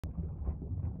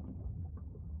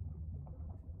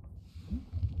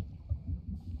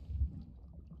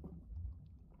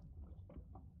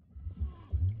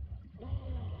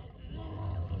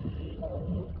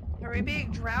we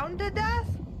being drowned to death?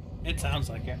 It sounds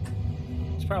like it.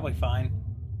 It's probably fine.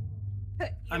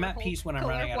 I'm at Your peace when I'm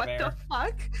killer, running out of air.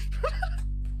 What the fuck?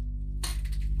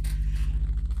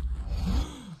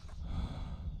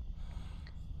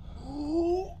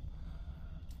 Ooh.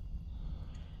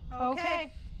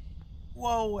 Okay.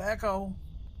 Whoa, Echo.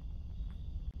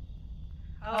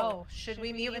 Oh, should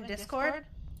we mute in Discord?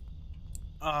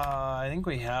 I think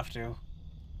we have to.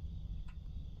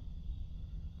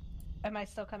 Am I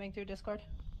still coming through Discord?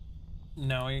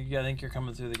 No, I think you're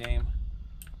coming through the game.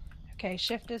 Okay,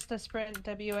 shift is to sprint,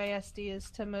 WASD is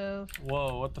to move.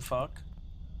 Whoa, what the fuck?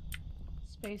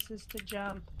 Space is to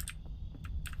jump.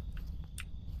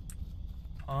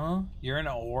 Huh? You're in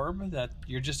an orb?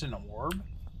 You're just in an orb?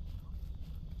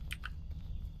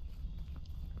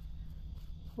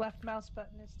 Left mouse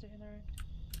button is to interact.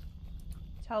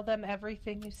 Tell them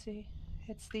everything you see.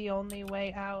 It's the only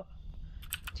way out.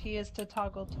 T is to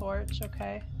toggle torch,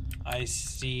 okay. I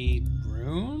see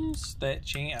runes that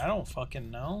change. I don't fucking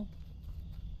know.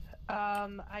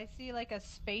 I see like a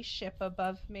spaceship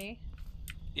above me.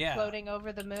 Yeah. Floating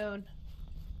over the moon.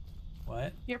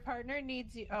 What? Your partner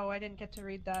needs you. Oh, I didn't get to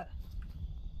read that.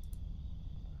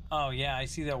 Oh, yeah, I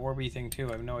see that orby thing too.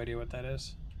 I have no idea what that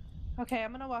is. Okay,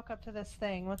 I'm gonna walk up to this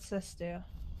thing. What's this do?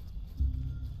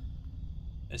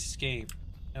 Escape.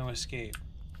 No escape.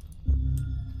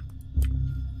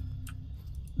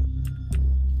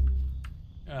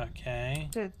 Okay.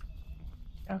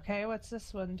 Okay, what's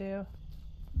this one do?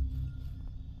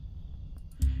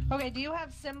 Okay, do you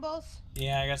have symbols?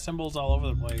 Yeah, I got symbols all over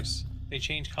the place. They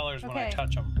change colors when I Okay.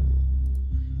 touch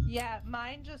them. Yeah,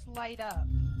 mine just light up.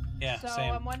 Yeah, so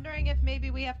same. I'm wondering if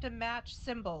maybe we have to match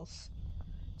symbols.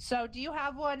 So do you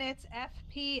have one? It's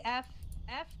FPFS?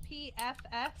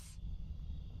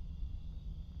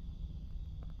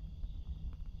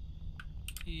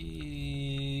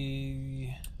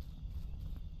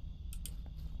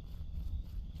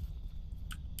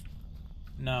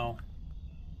 No.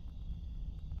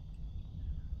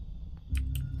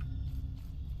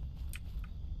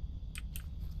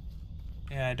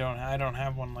 Yeah, I don't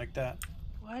have one like that.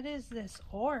 What is this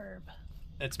orb?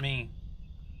 That's me.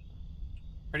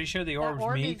 Pretty sure the That orb's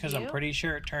orb me is because I'm you? pretty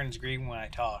sure it turns green when I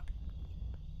talk.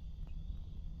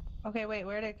 Okay, wait,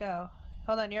 where'd it go?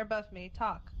 Hold on, you're above me.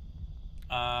 Talk.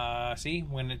 See?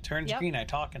 When it turns Yep. green, I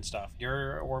talk and stuff.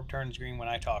 Your orb turns green when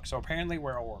I talk. So apparently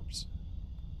we're orbs.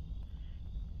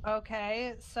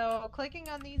 Okay, so clicking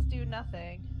on these do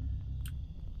nothing.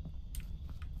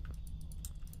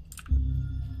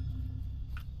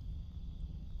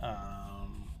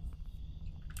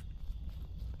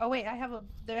 Oh wait, I have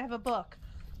a book.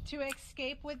 To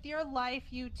escape with your life,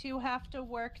 you two have to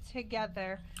work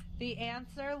together. The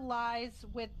answer lies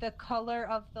with the color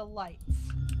of the lights.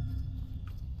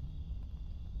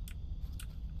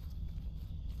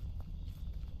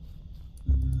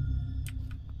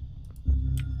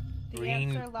 The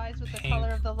Green, answer lies with the pink. color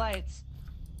of the lights.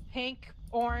 Pink,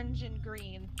 orange, and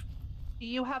green. Do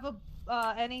you have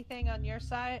anything on your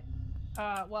side?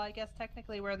 Well, I guess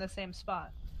technically we're in the same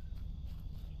spot.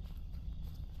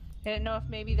 I didn't know if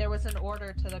maybe there was an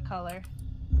order to the color.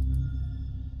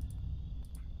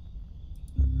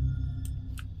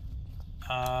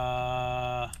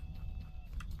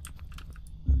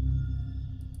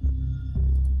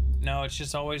 No, it's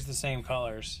just always the same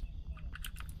colors.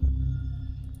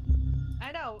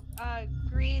 I know,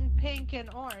 green, pink,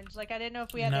 and orange. Like, I didn't know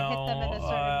if we had to hit them in a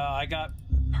certain... I got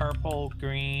purple,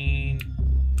 green,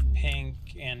 pink,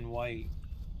 and white.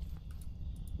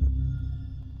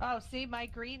 Oh, see, my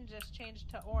green just changed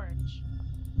to orange.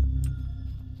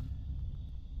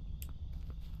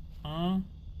 Huh?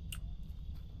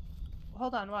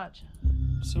 Hold on, watch.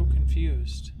 I'm so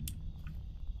confused.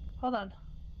 Hold on.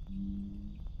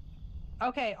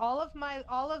 Okay, all of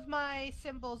my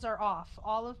symbols are off.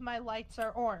 All of my lights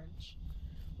are orange.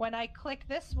 When I click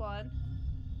this one,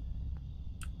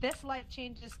 this light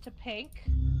changes to pink.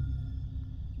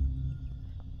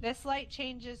 This light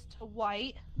changes to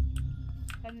white.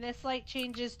 And this light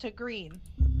changes to green.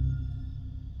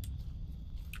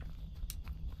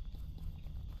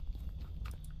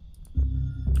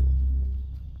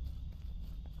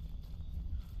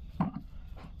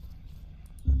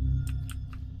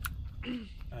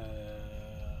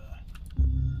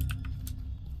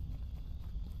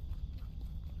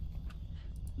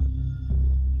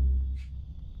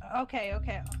 Okay.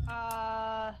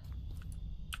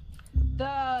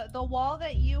 The wall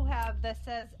that you have that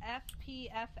says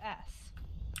FPFS.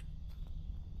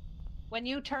 When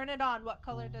you turn it on, what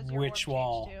color does your Which orb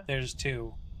wall? change to? There's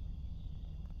two.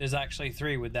 There's actually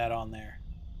three with that on there.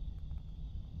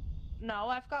 No,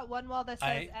 I've got one wall that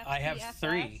says FPFS. I have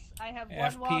 3. I have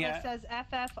one wall that says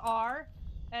FFR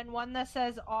and one that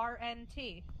says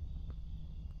RNT.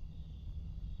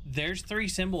 There's 3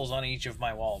 symbols on each of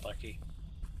my wall, Ducky.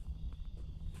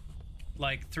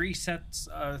 Like 3 sets,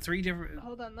 3 different.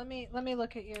 Hold on, let me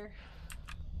look at your.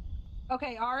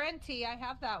 Okay, RNT. I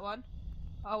have that one.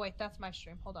 Oh wait, that's my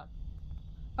stream. Hold on.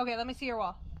 Okay, let me see your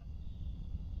wall.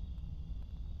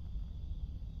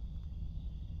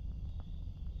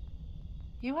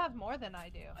 You have more than I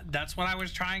do. That's what I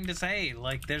was trying to say.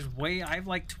 Like, I have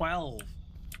like 12.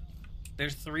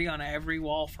 There's 3 on every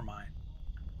wall for mine.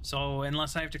 So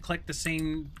unless I have to click the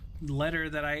same letter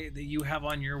that you have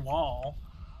on your wall.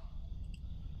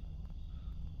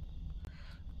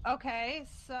 Okay,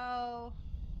 so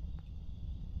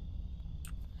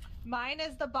mine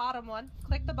is the bottom one.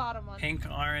 Click the bottom one. Pink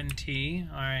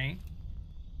RNT. All right.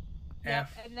 Yep,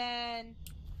 and then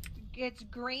it's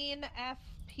green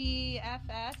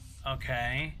FPFS.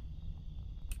 Okay.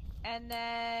 And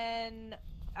then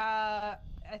I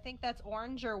think that's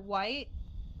orange or white.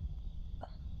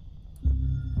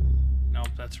 Nope,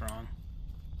 that's wrong.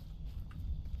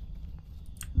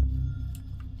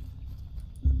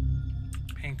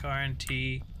 Pink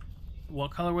RNT.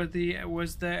 What color was the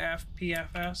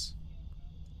FPFS?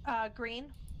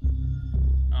 Green.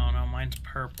 Oh no, mine's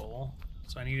purple.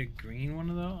 So I need a green one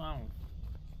of those? Oh.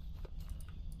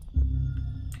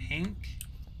 Pink.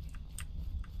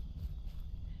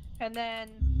 And then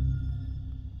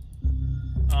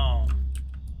oh.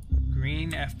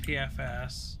 Green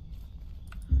FPFS.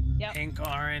 Yep. Pink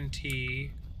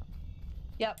RNT.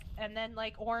 Yep, and then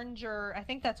like orange or I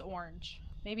think that's orange.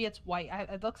 Maybe it's white.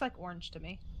 It looks like orange to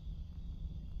me.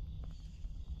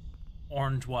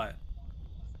 Orange what?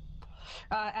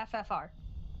 FFR.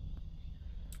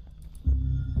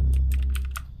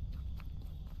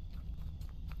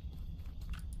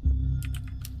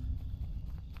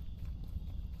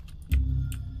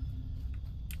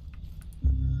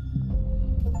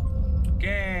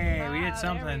 Yay, we did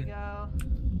something. There we go.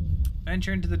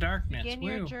 Venture into the darkness. Begin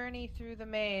Woo. your journey through the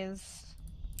maze.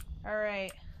 All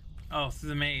right. Oh, through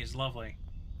the maze. Lovely.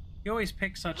 You always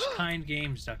pick such kind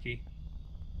games, Ducky.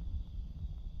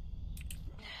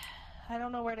 I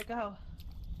don't know where to go.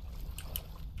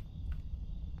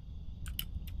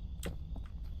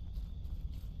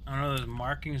 I don't know, there's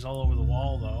markings all over the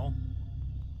wall, though.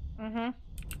 Mm-hmm.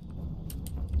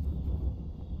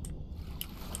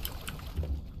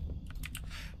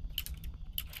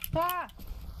 Ah!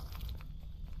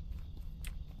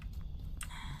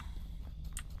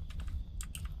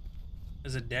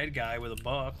 There's a dead guy with a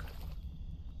book.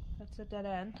 That's a dead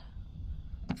end.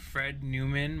 Fred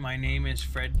Newman. My name is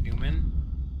Fred Newman.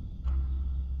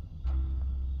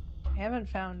 I haven't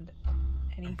found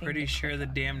anything. I'm pretty sure the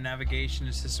damn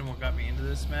navigation system what got me into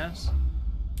this mess.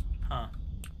 Huh.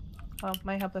 Well,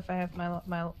 might help if I have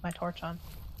my torch on,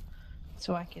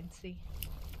 so I can see.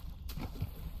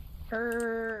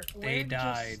 We're died.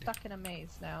 just stuck in a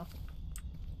maze now.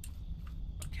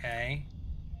 Okay.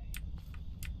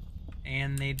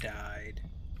 And they died.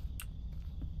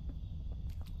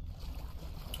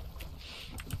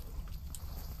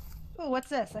 Ooh, what's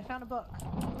this? I found a book.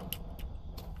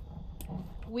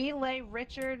 We lay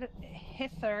Richard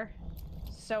hither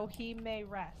so he may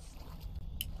rest.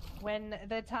 When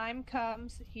the time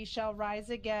comes, he shall rise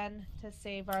again to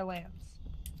save our lands.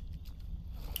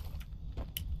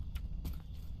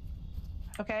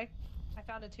 Okay, I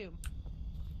found a tomb.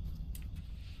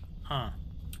 Huh.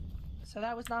 So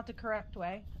that was not the correct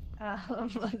way.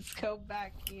 Let's go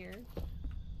back here.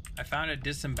 I found a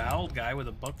disemboweled guy with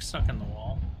a book stuck in the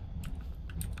wall.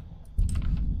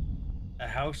 A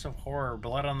house of horror,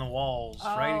 blood on the walls,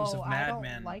 writings of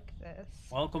madmen. I don't like this.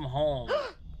 Welcome home.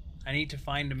 I need to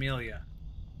find Amelia.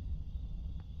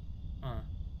 Huh.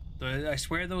 I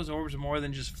swear those orbs are more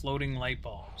than just floating light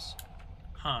bulbs.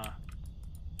 Huh.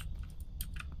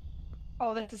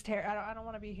 Oh, this is terrible. I don't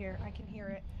want to be here. I can hear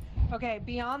it. Okay,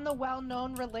 beyond the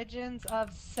well-known religions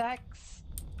of sects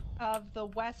of the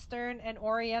Western and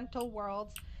Oriental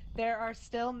worlds, there are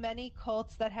still many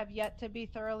cults that have yet to be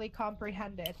thoroughly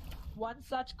comprehended. One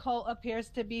such cult appears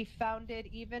to be founded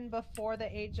even before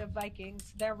the age of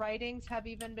Vikings. Their writings have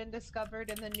even been discovered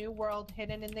in the New World,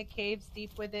 hidden in the caves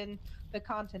deep within the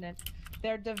continent.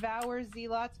 Their devour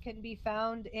zealots can be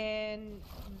found in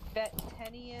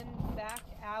Vetenian back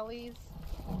alleys.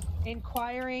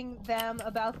 Inquiring them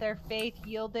about their faith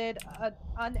yielded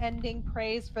unending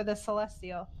praise for the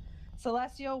celestial.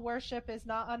 Celestial worship is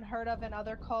not unheard of in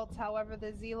other cults. However,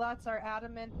 the zealots are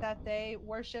adamant that they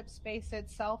worship space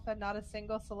itself and not a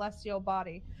single celestial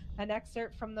body. An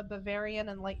excerpt from the Bavarian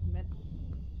Enlightenment.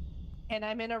 And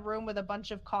I'm in a room with a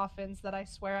bunch of coffins that I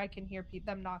swear I can hear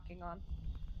them knocking on.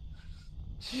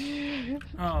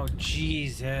 Oh,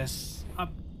 Jesus.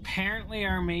 Apparently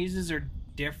our mazes are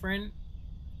different.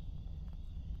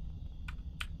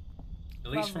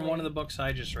 At least from one of the books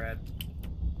I just read.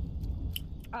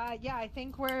 Yeah, I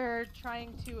think we're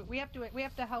trying to. We have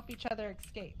to help each other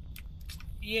escape.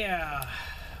 Yeah.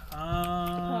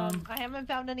 I haven't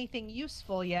found anything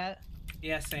useful yet.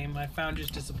 Yeah, same. I found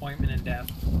just disappointment and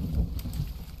death.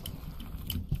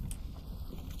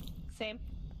 Same.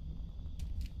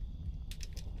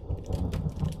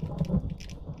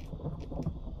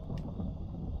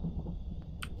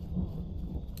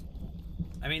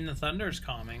 I mean, the thunder's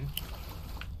calming.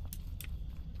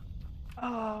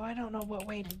 Oh, I don't know what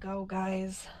way to go,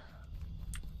 guys.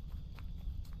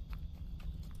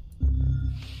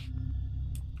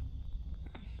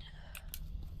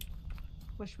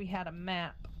 Wish we had a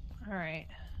map. All right.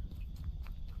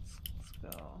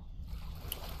 Let's go.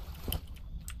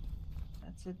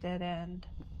 That's a dead end.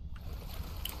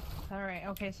 All right.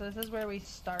 Okay, so this is where we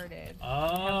started.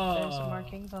 Oh. There's some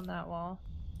markings on that wall.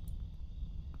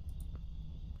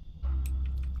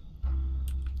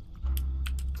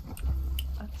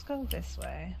 Let's go this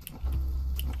way.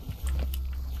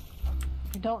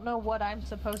 I don't know what I'm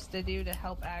supposed to do to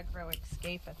help aggro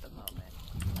escape at the moment.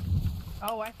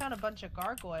 Oh, I found a bunch of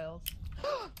gargoyles.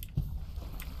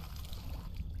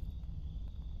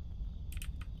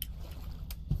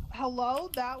 Hello?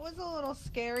 That was a little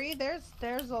scary.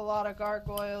 There's a lot of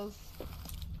gargoyles.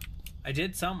 I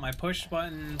did something. I pushed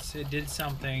buttons. It did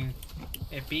something.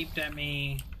 It beeped at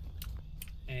me.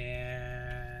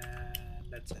 And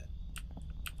that's it.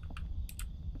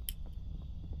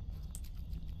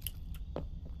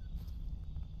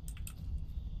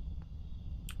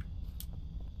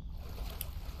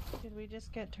 Did we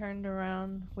just get turned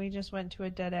around? We just went to a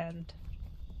dead end.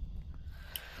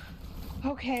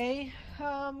 Okay,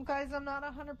 guys, I'm not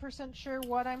 100% sure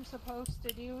what I'm supposed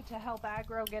to do to help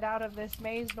aggro get out of this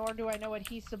maze, nor do I know what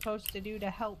he's supposed to do to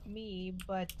help me,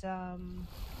 but, I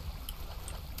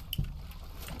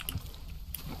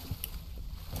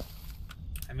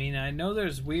mean, I know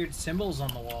there's weird symbols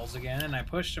on the walls again, and I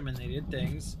pushed them and they did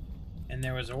things. And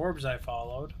there was orbs I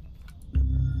followed.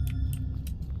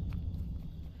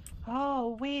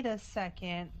 Oh, wait a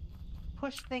second.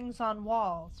 Push things on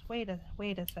walls. Wait a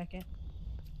second.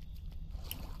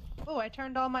 Oh, I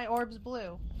turned all my orbs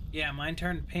blue. Yeah, mine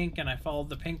turned pink and I followed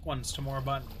the pink ones to more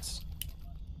buttons.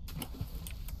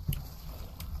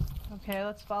 Okay,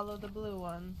 let's follow the blue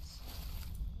ones.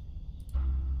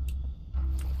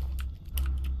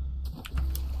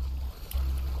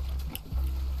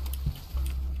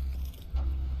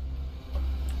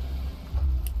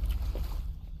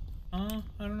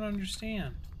 I don't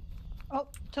understand. Oh,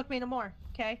 took me to more.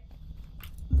 Okay.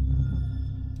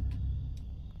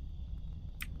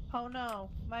 Oh no,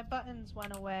 my buttons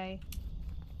went away.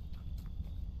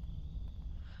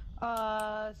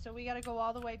 So we gotta go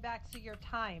all the way back so you're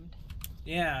timed.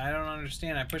 Yeah, I don't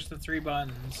understand. I pushed the 3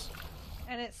 buttons.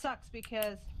 And it sucks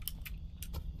because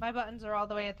my buttons are all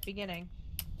the way at the beginning.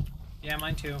 Yeah,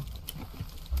 mine too.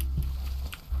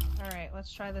 Alright,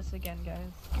 let's try this again, guys.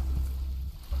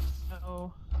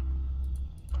 So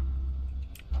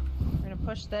we're gonna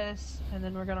push this and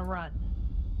then we're gonna run.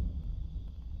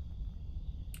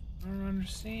 I don't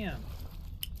understand.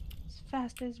 As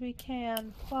fast as we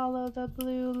can. Follow the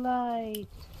blue light.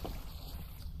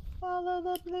 Follow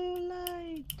the blue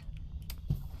light.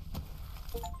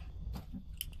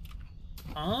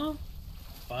 Huh?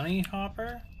 Bunny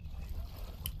hopper?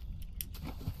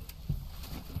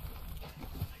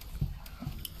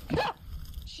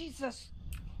 Jesus.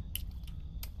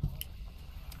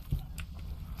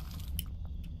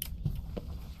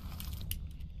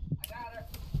 I got her.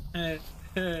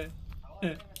 I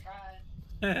wasn't even trying.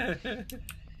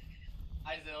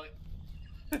 Hi, Zoe.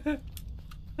 See,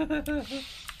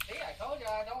 I told you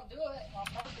I don't do it on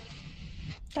purpose.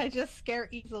 I just scare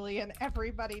easily and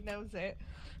everybody knows it.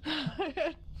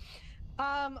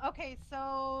 Okay,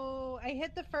 so I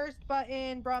hit the first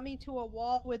button, brought me to a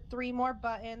wall with 3 more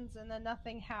buttons, and then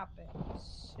nothing happened.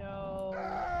 So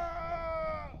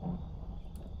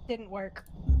didn't work.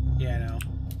 Yeah, I know.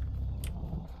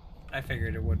 I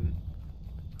figured it wouldn't.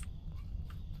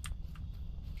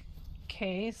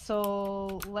 Okay,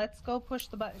 so let's go push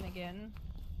the button again.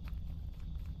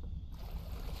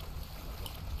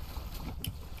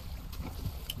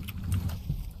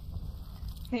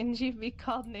 Ninji be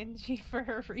called Ninji for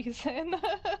a reason.